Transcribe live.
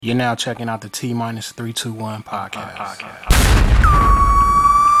You're now checking out the T-321 podcast.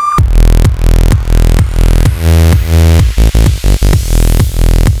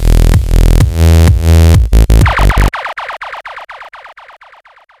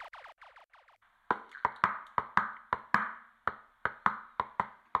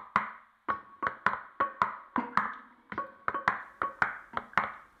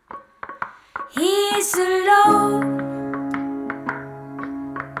 He's alone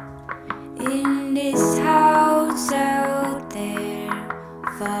in this house out there,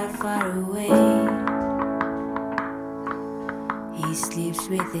 far, far away. He sleeps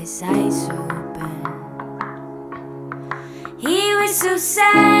with his eyes open. He was so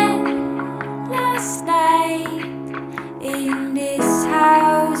sad last night in this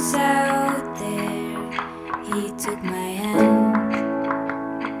house out there. He took my hand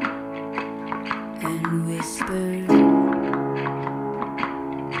and whispered,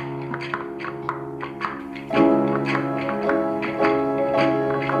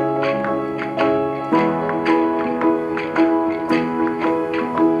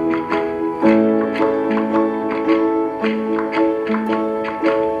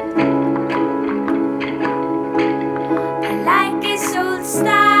 I like his old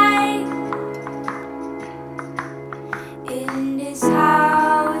style in this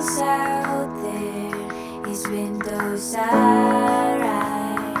house out there. His windows are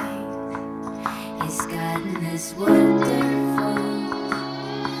right. His garden is wonderful.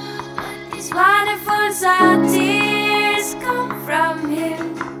 But these wonderfuls are tears come from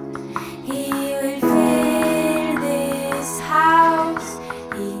him. He will fill this house.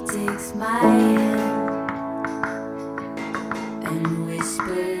 He takes my hand and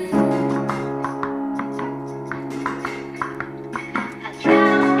whispers,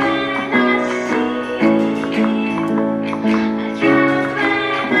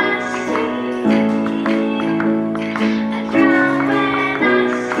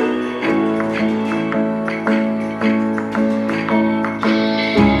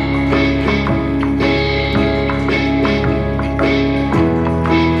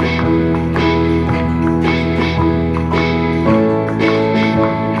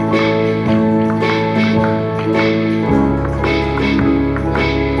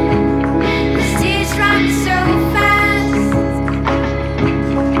 his tears run so fast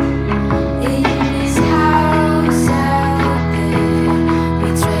in this house out there. We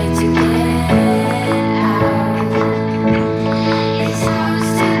try to get out. This house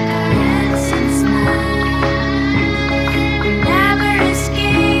took our hands and smiled. We never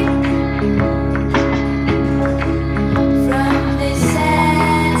escape from this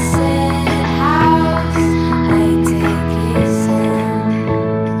sad, sad house. I take his hand.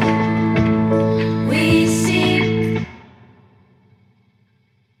 We sing.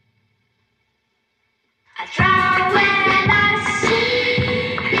 I drown when I sleep.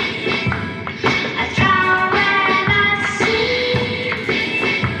 I drown when I sleep.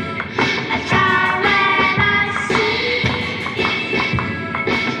 I drown when I sleep. I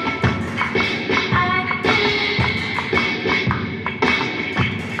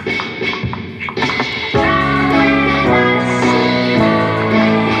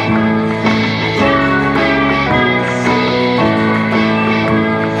drown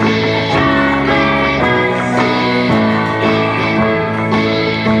when I sleep.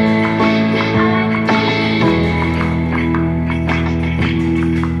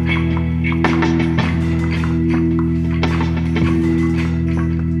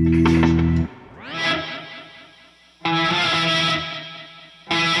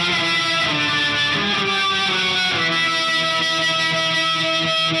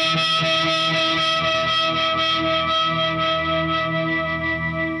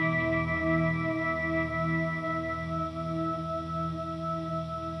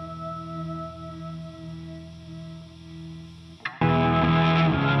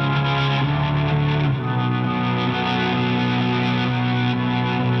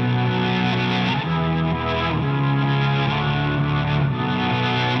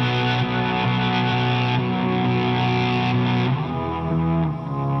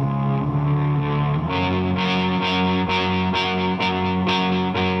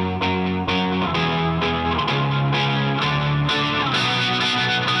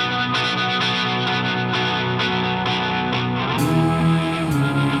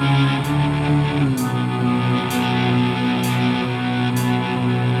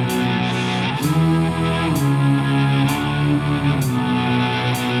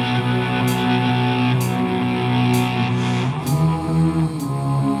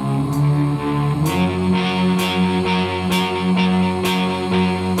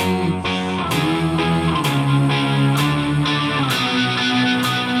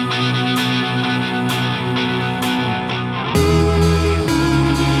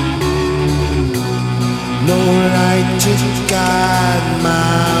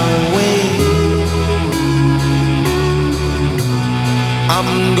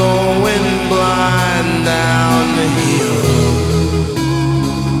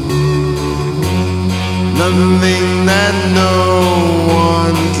 nothing that no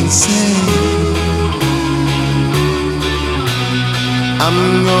one can say. I'm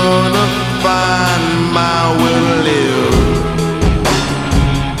gonna find my way to live.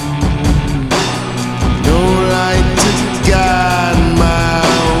 No light to guide my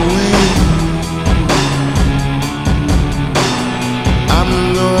way. I'm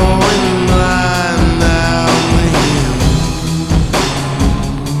going blind down the hill.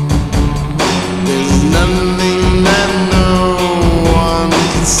 There's nothing that no one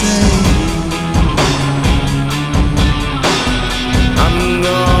can say. I'm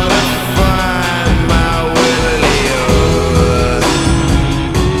gonna find my way to live.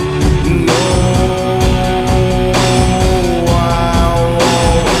 No, I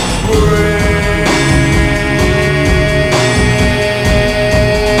won't break.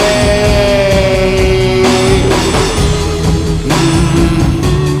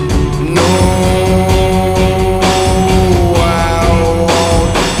 No, I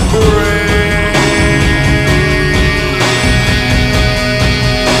won't break.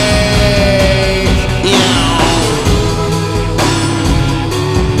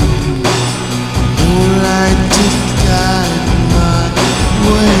 Light to guide my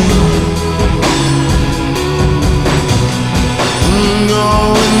way. I'm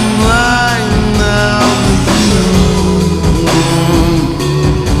going blind down the hill.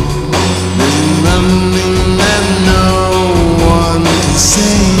 There's nothing that no one can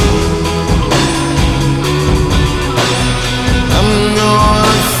say. I'm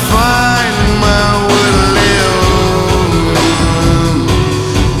gonna find my way to live.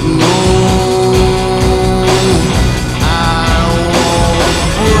 No, I won't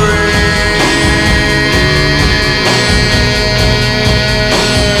break.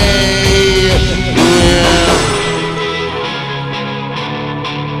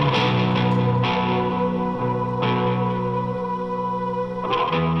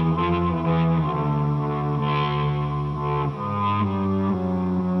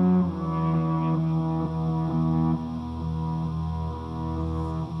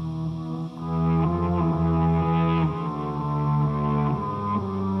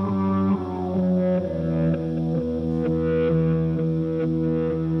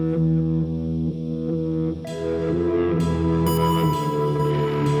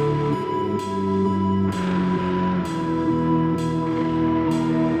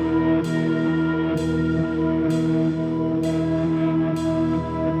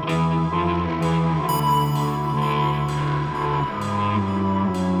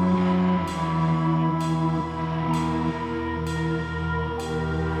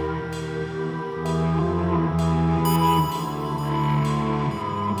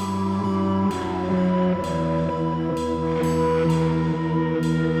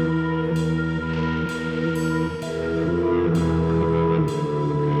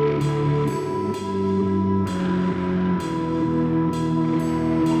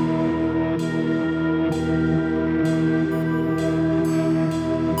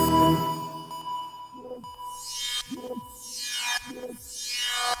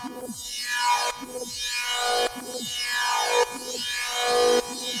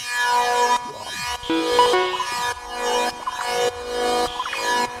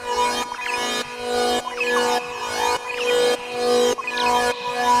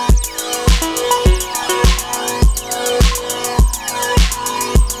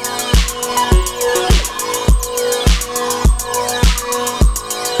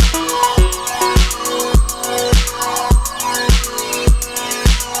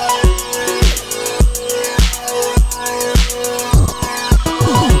 Yeah.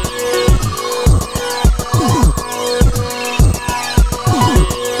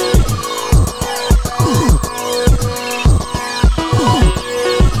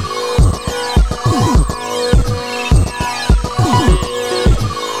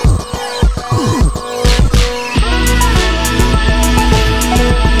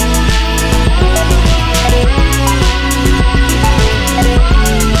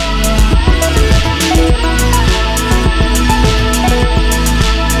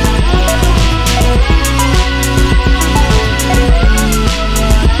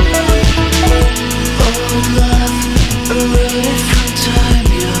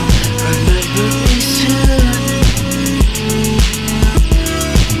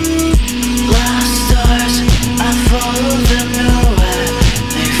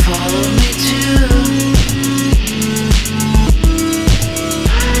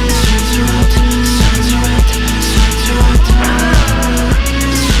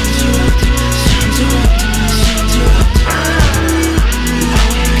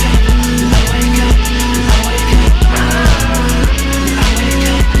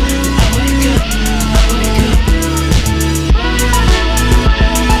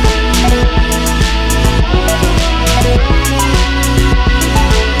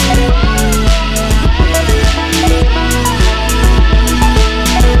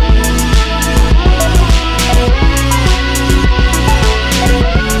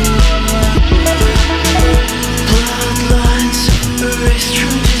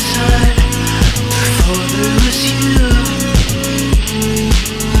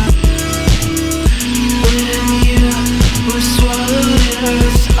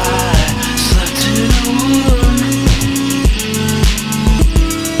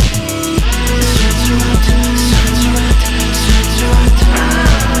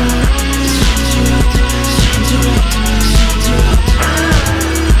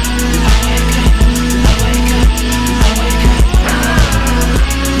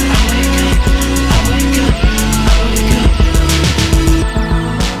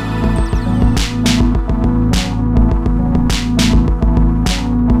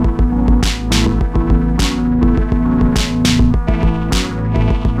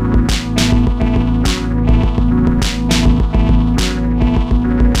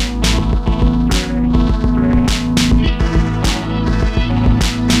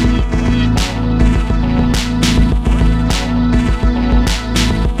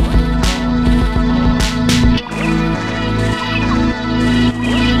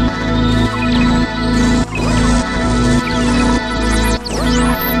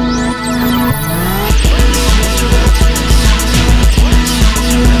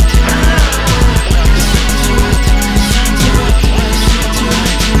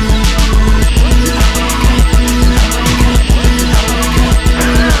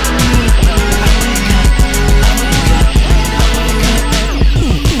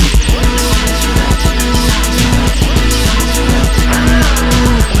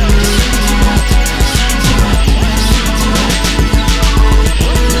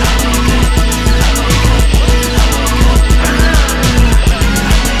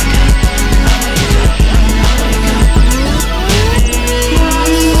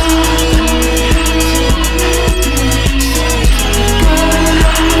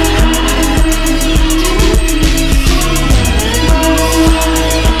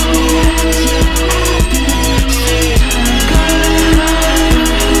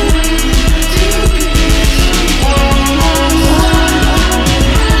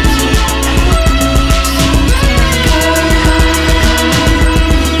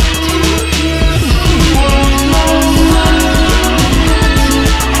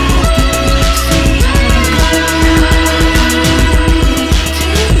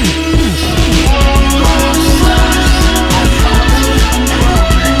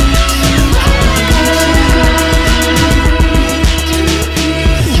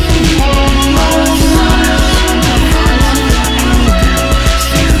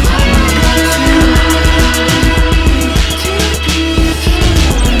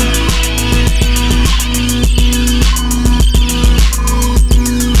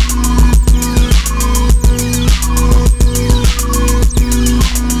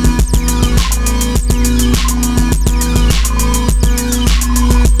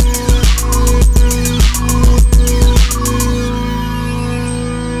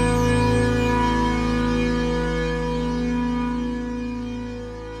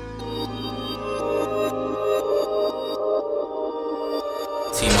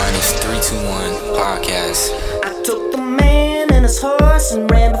 Podcast. I took the man and his horse and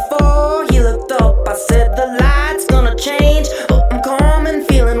ran before he looked up. I said the light's gonna change. Oh, I'm calm and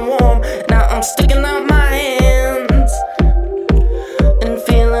feeling warm. Now I'm sticking out my hands and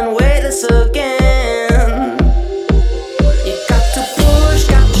feeling weightless again. You got to push,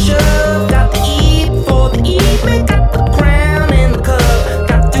 got to shove, got to eat before the evening. Got the crown and the cup,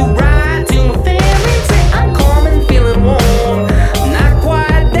 got to ride to my family. Say I'm calm and feeling warm. Not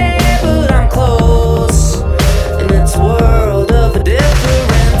quite there, but I'm close. In this world of a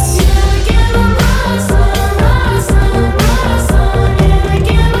difference. Yeah, get my rust on, rust on, rust on. Yeah,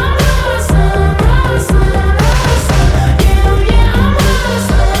 get my rust on, rust on, rust on. Yeah, I'm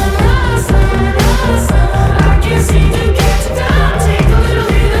rust on, rust on, rust on. I can't seem to get you down. Take a little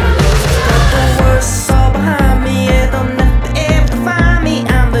bit of lose. Got the worst all behind me. Yeah, they'll never ever find me.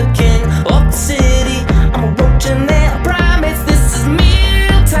 I'm the king of the city. I'm a roach and I promise this is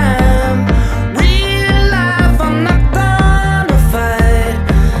meal time. Real life, I'm not gonna fight.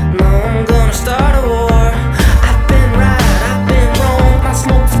 No, I'm gonna start a war. I've been right, I've been wrong. My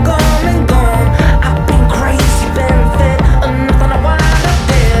smoke's come and gone. I've been crazy, been fed enough and I wind up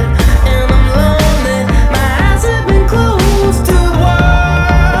dead. And I'm lonely, my eyes have been closed to the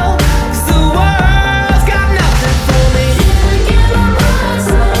world. 'Cause the world's got nothing for me. Yeah, get my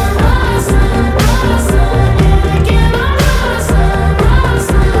rust on, rust on, rust on. Yeah, get my rust on,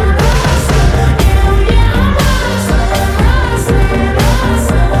 rust on, rust on. Yeah, I'm rust on, rust on,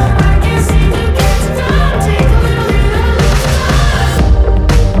 rust on. I can't seem to get you down. Take a little bit of lose.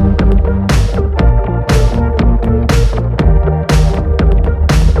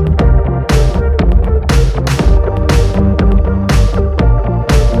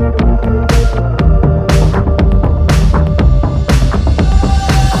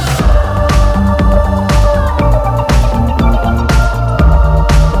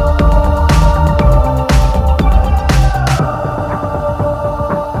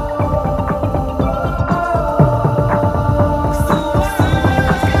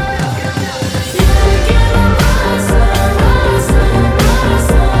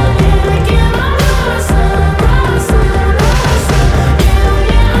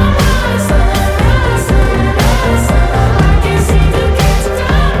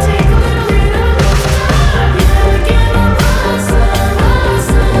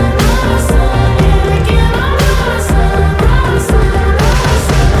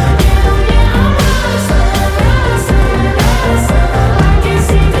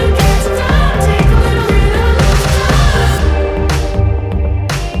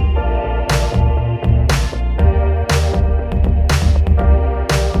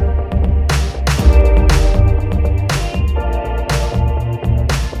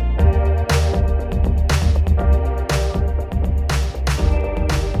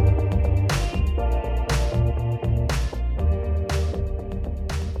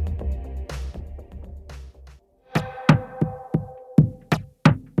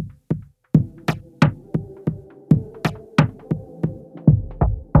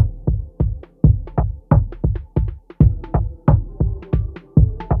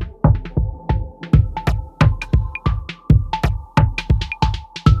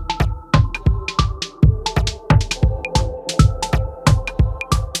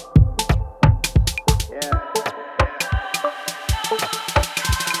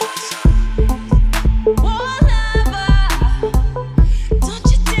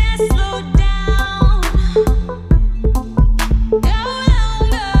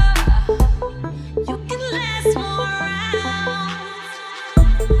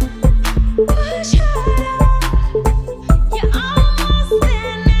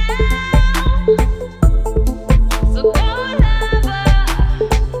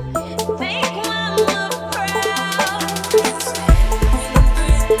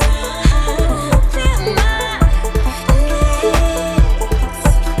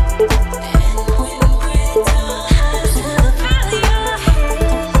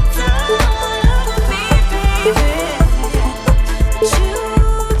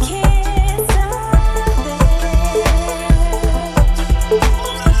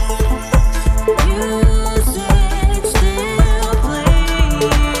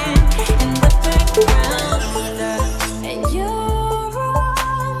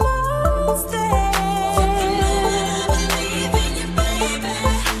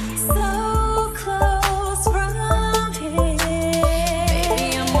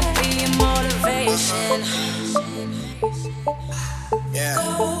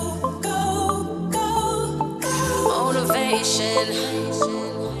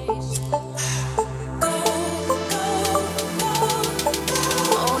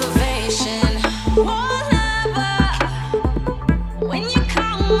 Motivation.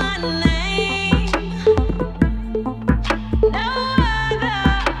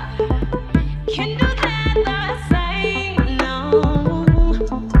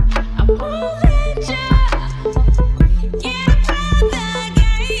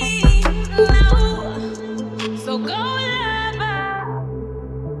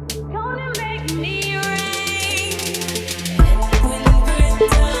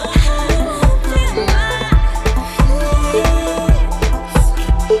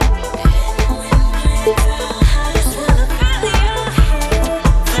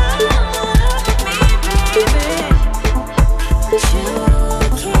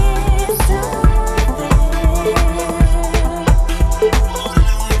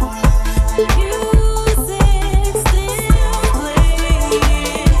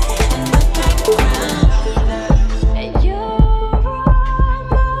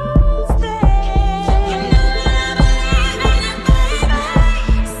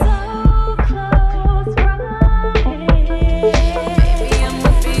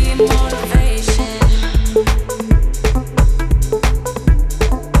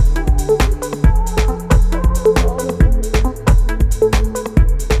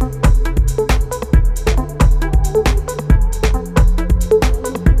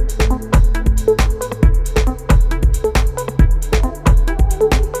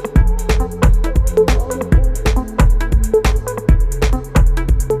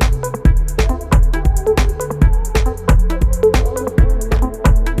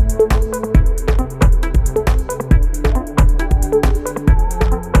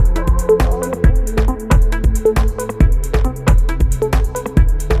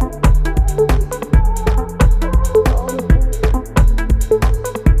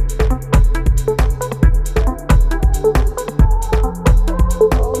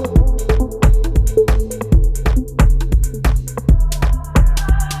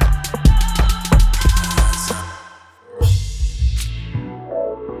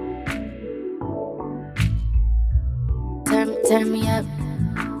 Turn me up,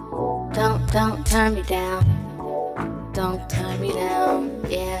 don't turn me down. Don't turn me down,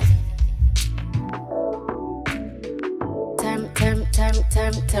 yeah. Turn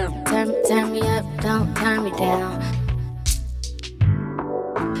me up, don't turn me down.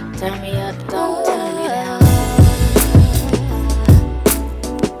 Turn me up, don't turn me down.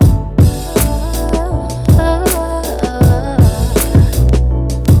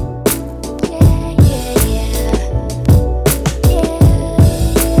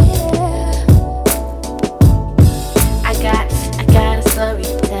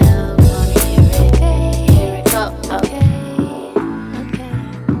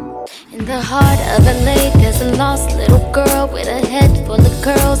 Heart of LA, there's a lost little girl with a head full of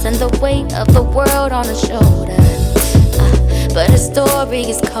curls and the weight of the world on her shoulder. But her story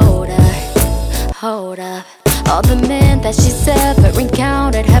is colder. Hold up. All the men that she's ever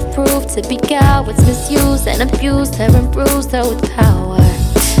encountered have proved to be cowards, misused and abused her and bruised her with power.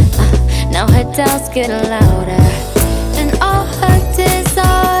 Now her doubts getting louder, and all her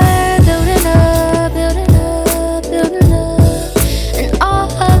desire building up, building up, building up, and all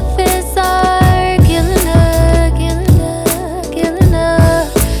her fears are killing her, killing her, killing her.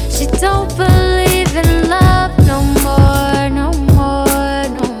 She don't believe in love no more, no more,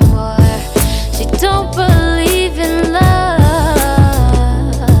 no more. She don't believe in love,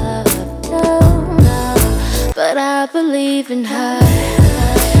 no, no. But I believe in her,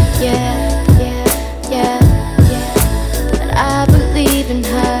 yeah. I believe in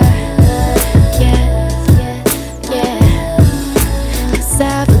her, yeah. 'Cause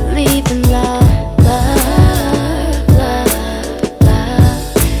I believe in love, love, love,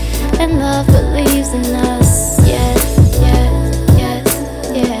 love. And love believes in us, yes.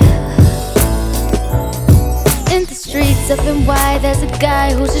 In the streets of NY, there's a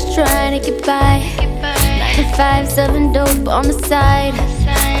guy who's just trying to get by. 9 to 5, selling dope on the side.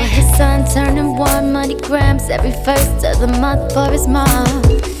 But his son turning 1 money grams every first of the month for his mom.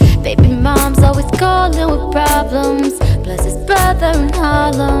 Baby mom's always calling with problems. Plus his brother in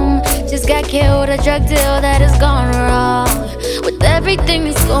Harlem just got killed, a drug deal that has gone wrong. With everything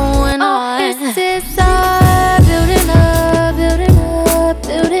that's going on, his desire building up, building up,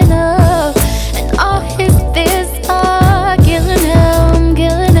 building up. And all his fears are killing him,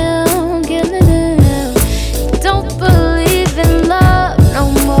 killing him, killing him. He don't believe in love no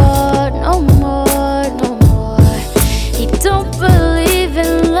more, no more, no more. He don't believe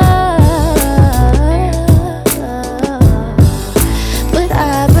in love, but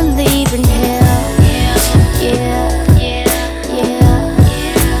I believe in him, yeah.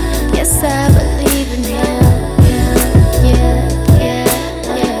 Yes, I believe in him.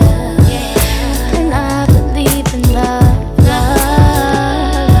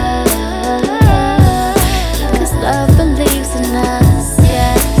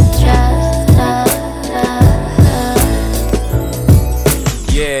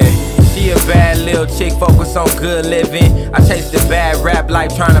 little chick, focus on good living. I chased the bad rap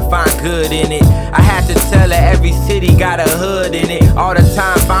life, trying to find good in it. I had to tell her every city got a hood in it. All the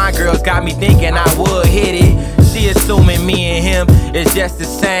time, fine girls got me thinking I would hit it. She assuming me and him is just the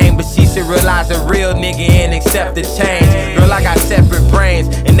same, but she should realize a real nigga and accept the change. Girl, I got separate brains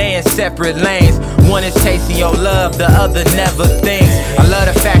and they in separate lanes. One is chasing your love, the other never thinks. I love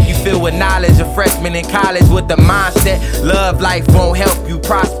the fact you filled with knowledge, a freshman in college with the mindset love life won't help you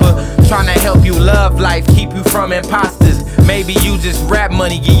prosper. Trying to help you love life, keep you from imposters. Maybe you just rap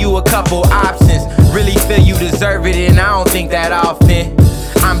money, give you a couple options. Really feel you deserve it and I don't think that often.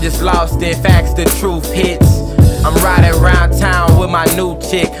 I'm just lost in facts, the truth hits. I'm riding around town with my new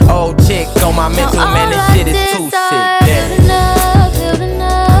chick, old chick on my mental, man, this shit is too sick. Yeah.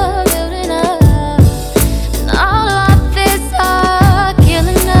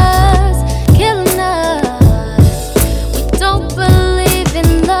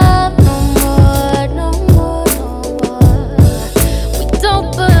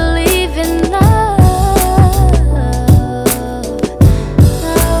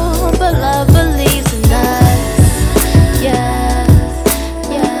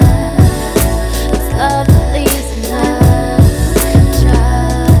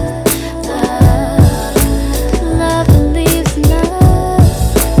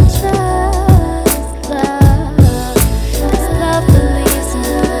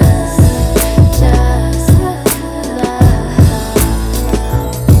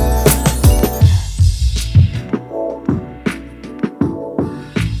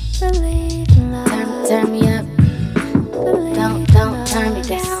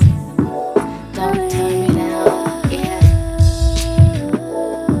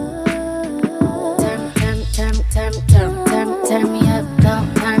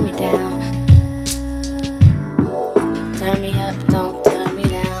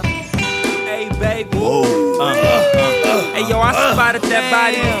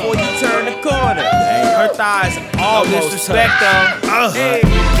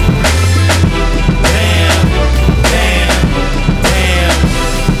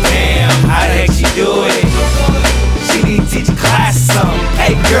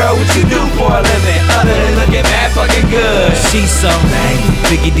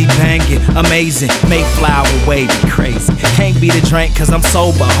 Amazing, Mayflower wavy, crazy. Can't be the drink cause I'm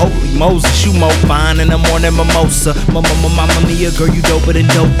sober. Holy Moses, you more fine in the morning mimosa. Mama mia, girl, you doper than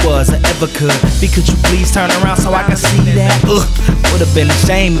dope was I ever could. Could you please turn around so I can see that? Would've been a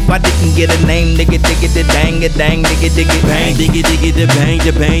shame if I didn't get a name. Digga digga da dang a dang, digga digga bang, digga digga da bang,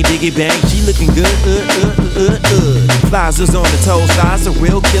 da bang, digga bang. She looking good, Flies is on the toes, size a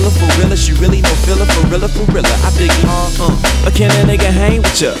real killer for real. She really no filler for real, I dig it. Can a nigga hang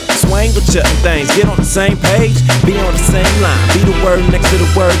with ya, swing with ya and things? Get on the same page, be on the same line. Be the word next to the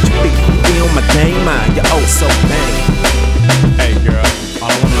word you be on my dang mind. You're oh so bang. Hey girl, all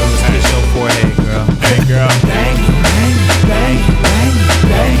I wanna do is kiss your forehead, girl. Hey girl, bang, bang, bang, bang,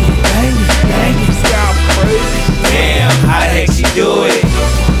 bang, bang, bang. Sound crazy. Damn, how the heck she do it?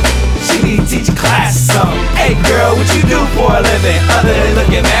 She need to teach a class or something. Hey girl, what you do for a living other than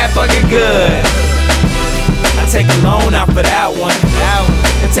looking mad fucking good? I take a loan out for that one,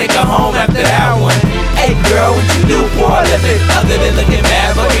 and take her home after that one. Hey girl, what you do for a living other than looking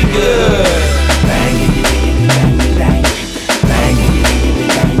mad fucking good? Bang, bang, bang, bang,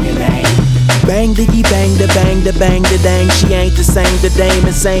 bang, bang, diggy, bang, da bang, da bang, da dang. She ain't the same, the dame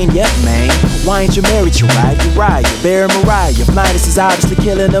insane, yep, man. Why ain't you married? You ride, you bear Mariah. Flyness is obviously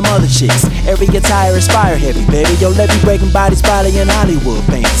killing them other chicks. Every attire is fire heavy, baby. Yo, let me breaking bodies, body in Hollywood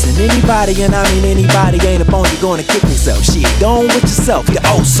pants. And anybody, and I mean anybody, ain't up on you gonna kick myself. Shit, go on with yourself, you're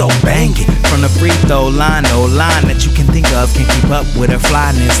oh so banging. From the free throw line, no line that you can think of can keep up with her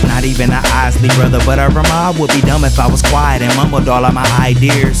flyness. Not even an Isley brother, but a Rama would be dumb if I was quiet and mumbled all of my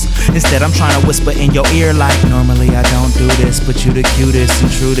ideas. Instead, I'm trying to whisper in your ear like, normally I don't do this, but you the cutest,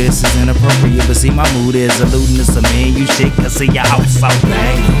 and true, this is inappropriate. But see, my mood is alluding to some man you shit, cause see your house so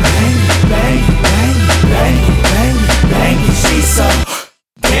bang, bang, bang, bang, bang, bang, bang. She's so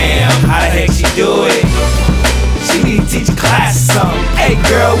damn, how the heck she do it? She need to teach a class or something. Hey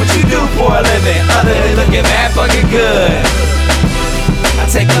girl, what you do for a living other than looking mad fucking good? I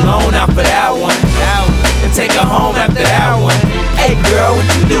take a loan out for that one, and take her home after that one. Hey girl, what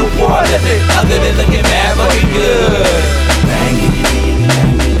you do for a living other than looking mad fucking good? Bang, bang,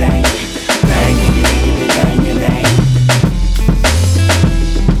 bang, bang, bang, bang, bang.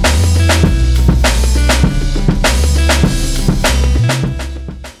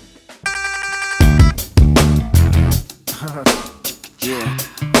 Yeah,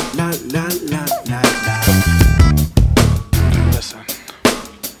 la la la la la. Listen.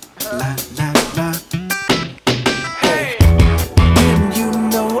 La la la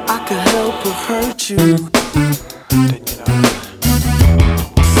So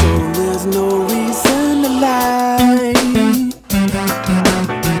there's no reason to lie.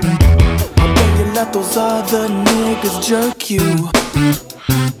 I bet you let those other niggas jerk you.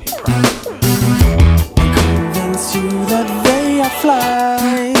 Convince you that they are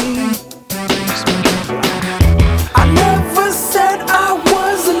fly. I never said I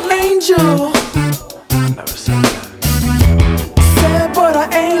was an angel. Said, but I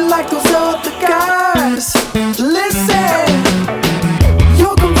ain't like those other guys. Listen,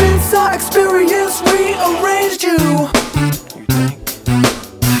 you're convinced our experience rearranged you.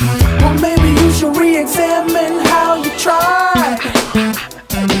 Well, maybe you should re-examine how you tried.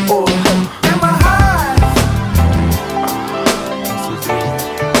 Or am I high?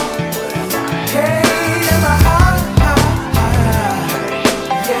 Hey, am I high?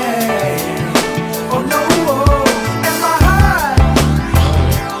 Yeah. Oh no, am I high?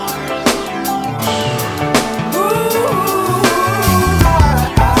 Ooh,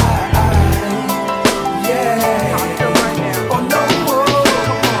 yeah. Oh no,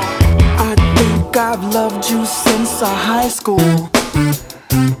 I think I've loved you since our high school.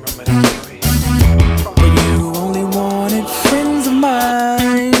 But you only wanted friends of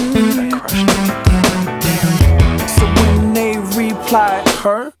mine. So when they replied,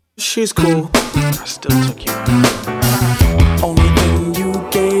 her, she's cool, I still took you. Only thing you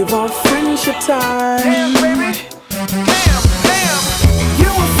gave up friendship time. Damn, baby. Damn. You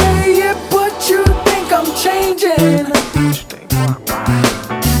will say it, but you think I'm changing.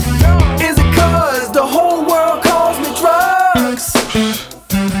 Is it 'cause the whole world calls me drugs?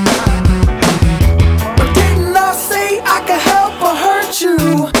 But didn't I say I could help or hurt you?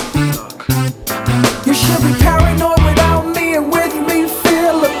 You should be paranoid without me, and with me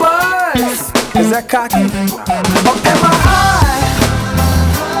feel a buzz. Is that cocky? Or am I high?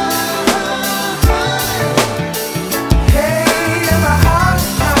 Hey, am I high?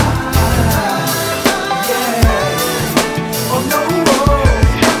 Yeah. Oh no,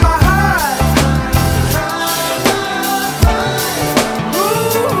 am I high? Ooh,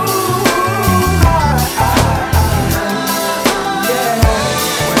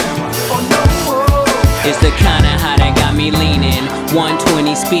 yeah. Oh no. It's the kind of high that got me leaning.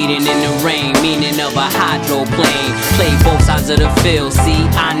 120 speeding in the rain, meaning of a hydroplane. Play both sides of the field, see,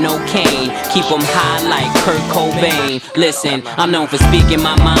 I know Kane. Keep them high like Kurt Cobain. Listen, I'm known for speaking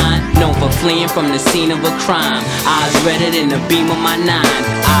my mind, known for fleeing from the scene of a crime. Eyes redder than the beam of my 9,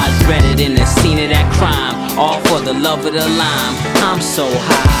 eyes redder than the scene of that crime. All for the love of the lime, I'm so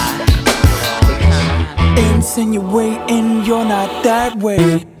high. Insinuating you're not that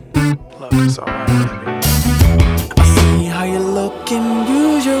way. Look, it's alright, baby. I see how you look and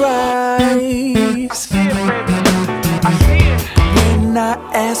use your eyes. See it, baby. I see it. When I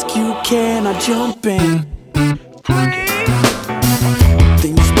ask you, can I jump in?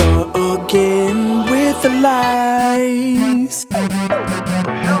 Then you start again with the lies.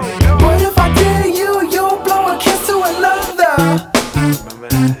 What if I dare you, you'll blow a kiss to another?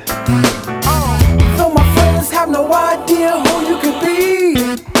 Though my friends have no idea who you could be.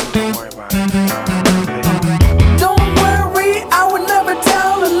 Don't worry about it. Don't worry, I would never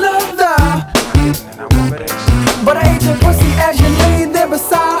tell another. And I won't vex. But I ate your pussy as you lay there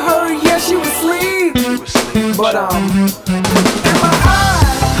beside her. Yeah, she was asleep. She was asleep. But am I high?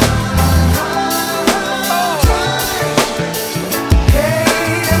 Hey,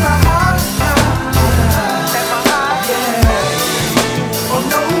 am I high? Am I high? Yeah. Oh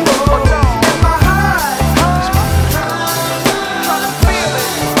no, am I high? Tryna feel it.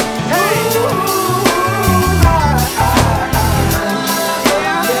 Hey, yeah.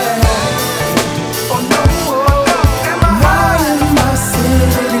 Oh no, am I high? Why am I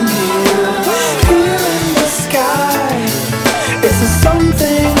sitting here, feeling the sky? Is there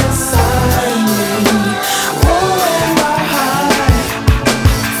something inside me? Oh, am I high?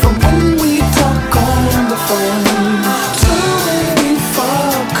 From when we talk on the phone to when we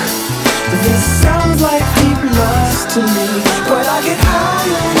fuck, this sounds like deep lust to me, but I get high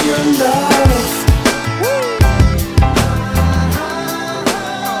on your love.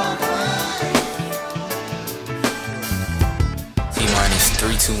 T-minus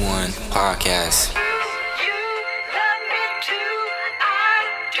 321 podcast.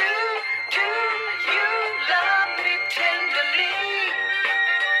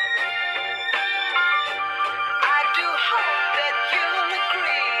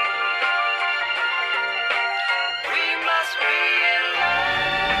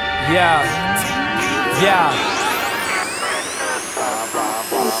 Yeah.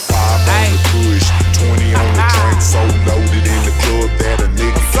 Hey. Push 20 on the drink, so loaded in the club that a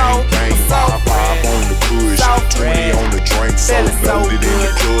nigga can't bang. 5 on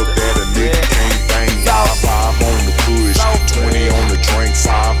club that a nigga can't bang. 5 on the push, 20 on the drink, 5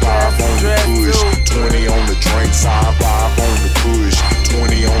 on the push, 20 on the drink, 5 on the push,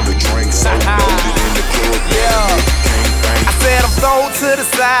 20 on the drink, so loaded in the club that a nigga can't bang. I said I'm thrown to the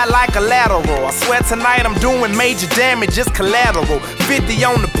side like a lateral. I swear tonight I'm doing major damage, just collateral. 50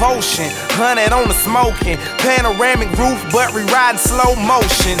 on the potion, 100 on the smoking. Panoramic roof, but re-riding slow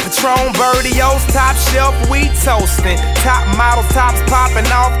motion. Patron Birdios, top shelf, we toasting. Top models, tops popping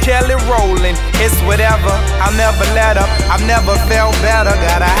off, Kelly rolling. It's whatever, I'll never let up. I've never felt better.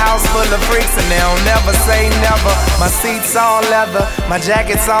 Got a house full of freaks and they'll never say never. My seats all leather, my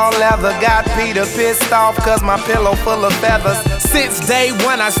jacket's all leather. Got Peter pissed off cause my pillow full of feathers. Since day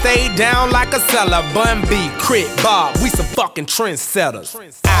one I stayed down like a cellar. Bun B, Crit, Bob, we some fucking trendsetters. 5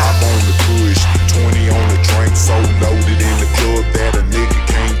 on the push, 20 on the drink, so loaded in the club that a nigga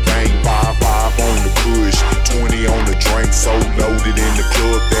can't bang. 5 on the push, 20 on the drink, so loaded in the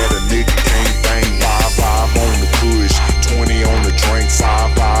club that a nigga can't bang. 5 on the push, 20 on the drink,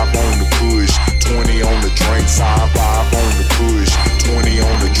 5 on the push, 20 on the drink, 5 on the push, 20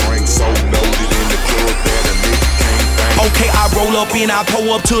 on the drink, so loaded in the club that a nigga can't bang. Okay, I roll up and I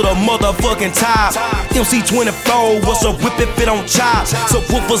pull up to the motherfucking top. MC24, what's a whip if it don't chop?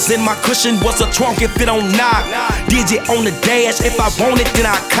 Subwoofers in my cushion, what's a trunk if it don't knock? Digit on the dash, if I want it then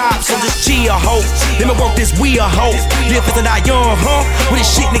I cop. So just chill, ho, let me work this wheel, ho. Different than I young, huh? With this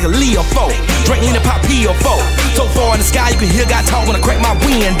shit, nigga, Leo, fo. Drink lean and pop P or fo. So far in the sky, you can hear God talk when I crack my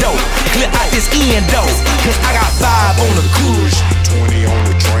window. Clear out this endo, cause I got 5 on the kush. 20 on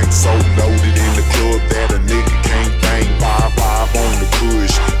the drink, so loaded in the club that a nigga can't bang. 5 on the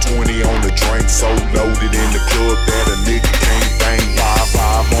push, 20 on the drink, so loaded in the club that a nigga can't bang.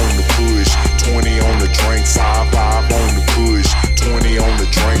 5 on the push, 20 on the drink, 5 on the push, 20 on the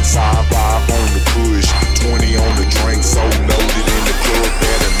drink, 5 on the push, 20 on the drink, so loaded in the club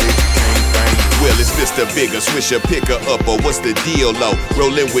that a nigga can't bang. Well, it's Mr. Bigger, swisher, picker up, or what's the deal, low?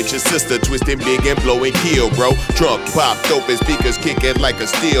 Rolling with your sister, twisting big and blowing kill, bro. Trunk pop, dope and speakers kicking like a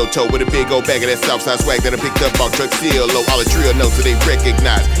steel toe with a big old bag of that Southside swag that I picked up off truck seal low. All the trio notes so they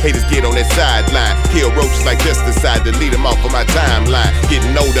recognize. Haters get on that sideline, kill roaches like just decide to lead them off of my timeline.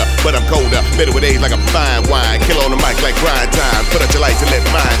 Getting older, but I'm colder, better with age like a fine wine. Kill on the mic like grind time, put out your lights and let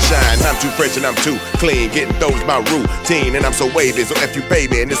mine shine. I'm too fresh and I'm too clean, getting those my routine, and I'm so wavy, so if you pay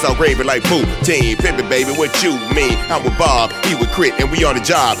me, and it's all gravy like poo. Pimpin' baby, what you mean? I'm with Bob, he with Crit, and we on the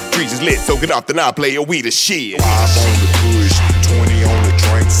job. Trees is lit, so get off the knob, play or we the shit. 5 on the push, 20 on the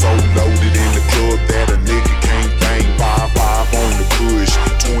drink, so loaded in the club that a nigga can't bang. 5 on the push,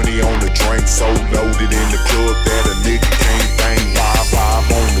 20 on the drink, so loaded in the club that a nigga can't bang. 5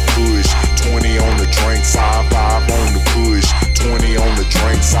 on the push, 20 on the drink, 5 on the push, 20 on the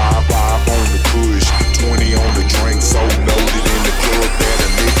drink, 5 on the push, 20 on the drink, so loaded in the club that a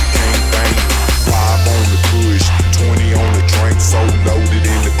nigga can't bang. 5 on the push, 20 on the drink, so loaded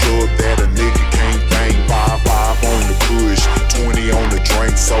in the club that a nigga can't bang. 5 on the push, 20 on the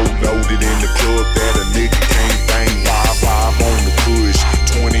drink, so loaded in the club that a nigga can't bang. 5 on the push,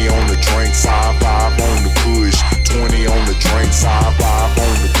 20 on the drink, 5 on the push, 20 on the drink, 5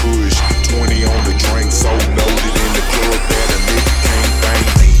 on the push, 20 on the drink, so loaded in the club that a nigga can't bang.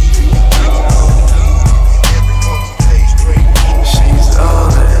 She's all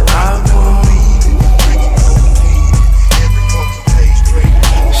that I want.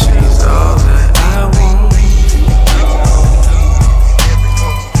 She's all that I want.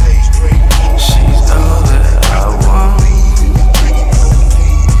 She's all that I want.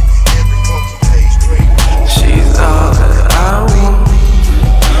 She's all that I want.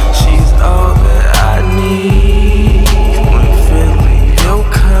 She's all that I need. When filling your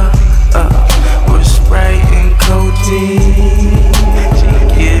cup up with Sprite and codeine, she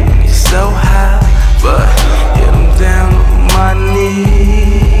get me so high, but yet I'm down on my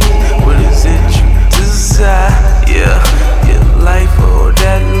knees. What is it you desire? Yeah, your life or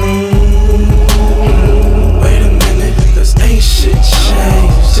that lean. Wait a minute, cause ain't shit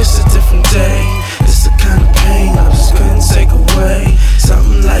changed, just a different day. It's the kind of pain I just couldn't take away.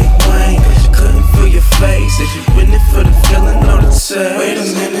 Something like Wayne, cause you couldn't feel your face. If you in it for the feeling or the taste. Wait a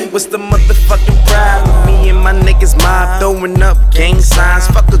minute, What's the motherfucking problem? Me and my niggas mob throwing up gang signs.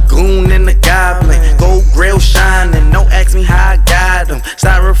 Fuck a goon and a goblin. Gold grill shining. Don't ask me how I got them.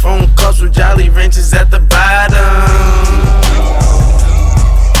 Styrofoam cups with Jolly Ranchers at the bottom.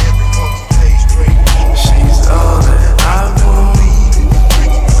 she's all that I want.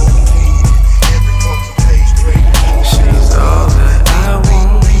 She's all that I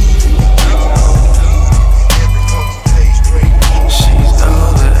want. She's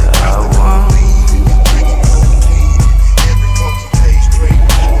all that I want.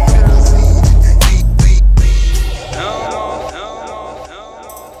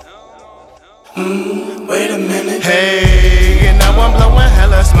 Wait a minute. Hey, and now I'm blowing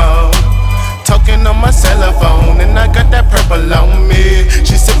hella smoke. Talking on my cell phone, and I got that purple on me.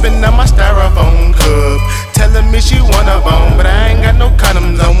 She sipping on my styrofoam cup, telling me she want a bone, but I ain't got no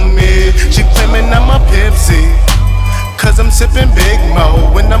condoms on me. She claiming I'm a Pepsi, cause I'm sipping Big Mo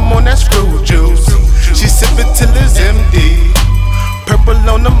when I'm on that screw juice. She sipping till it's empty. Purple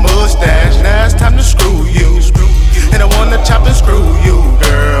on the mustache, now it's time to screw you. And I wanna chop and screw you,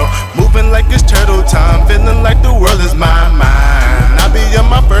 girl. Moving like it's turtle time, feeling like the world is my mind. I be on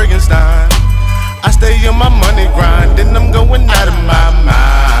my Bergenstein, I stay on my money grind, then I'm going out of my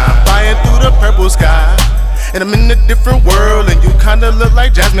mind. Flying through the purple sky, and I'm in a different world, and you kinda look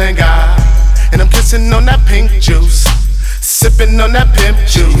like Jasmine Guy. And I'm kissing on that pink juice, sipping on that pimp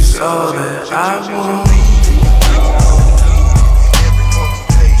juice. She's all that I want.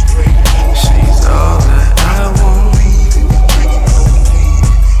 She's all that I want.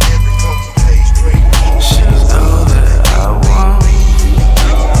 She's all that I want.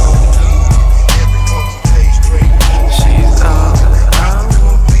 She's all that I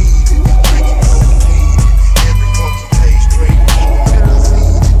want.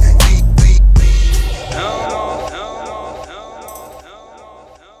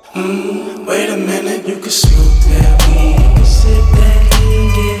 Wait a minute, you can smoke that weed, you can sip that lean,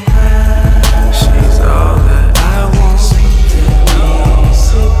 get high. She's all that I want. Smoke that weed,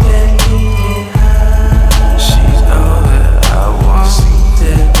 sip that lean, get high. She's all that I want. Smoke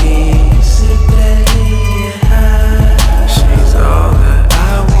that weed, sip that lean, get high. She's all that I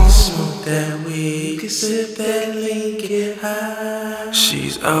want. Smoke that weed, you can sip that lean, get high.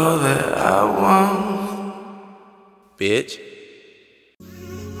 She's all that I want. Bitch.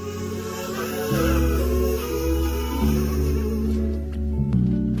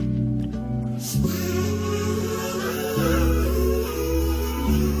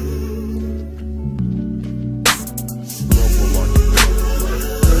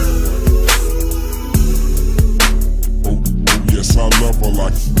 Yes, I love her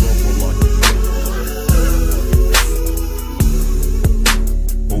like.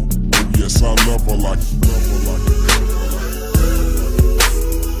 Oh, yes, I love her like.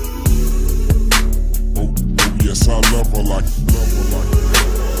 Oh, yes, I love her like.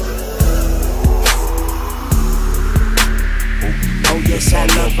 Oh yes, I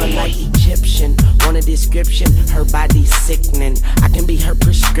love her like Egyptian. Want a description? Her body's sickening. I can be her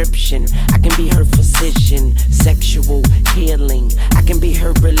prescription. I can be her physician. Sexual healing. I can be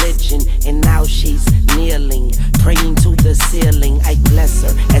her religion. And now she's kneeling, praying to the ceiling. I bless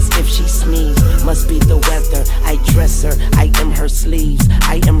her as if she sneezed. Must be the weather. I dress her. I am her sleeves.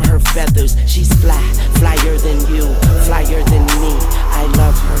 I am her feathers. She's fly, flyer than you, flyer than me. I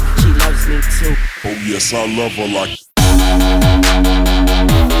love her. She loves me too. Oh yes, I love her like.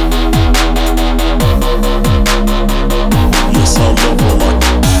 Yes, I love her like.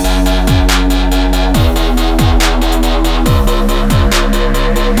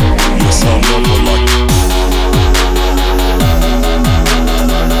 Yes, I love her like.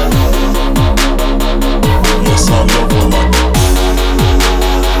 Yes, I love her like.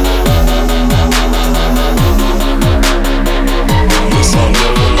 Yes, I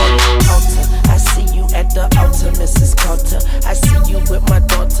love her like. I see you at the altar, Mrs. Carter. I see you with my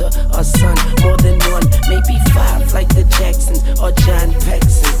daughter or son, more than one, maybe five, like the Jacksons or John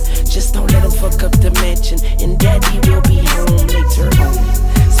Paxson. Just don't let him fuck up the mansion, and Daddy will be home later on.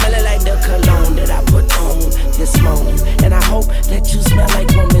 Smelling like the cologne that I put on this morning, and I hope that you smell like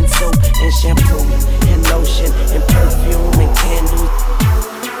woman soap and shampoo and lotion and perfume and candles.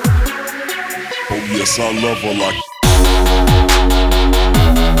 Oh yes, I love her like.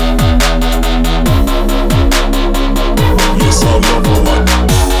 Yes, I love her like.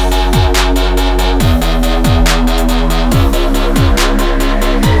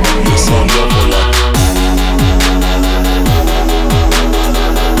 Yes, I love her like.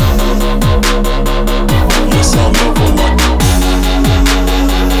 Yes, I love her like.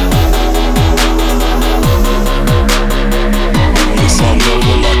 Yes, I love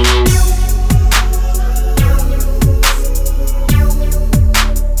her like.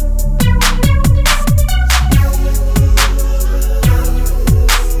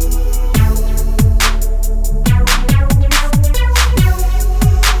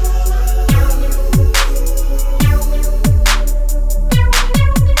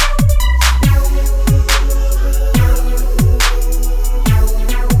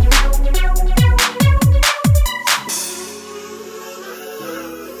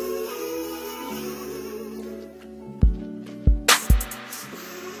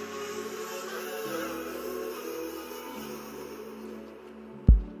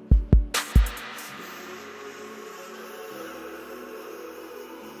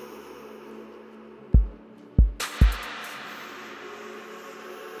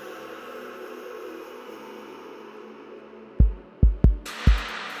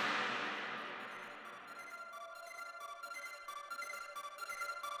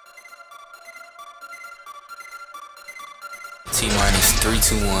 T-minus 3,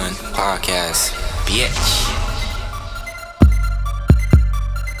 2, 1 podcast. Bitch.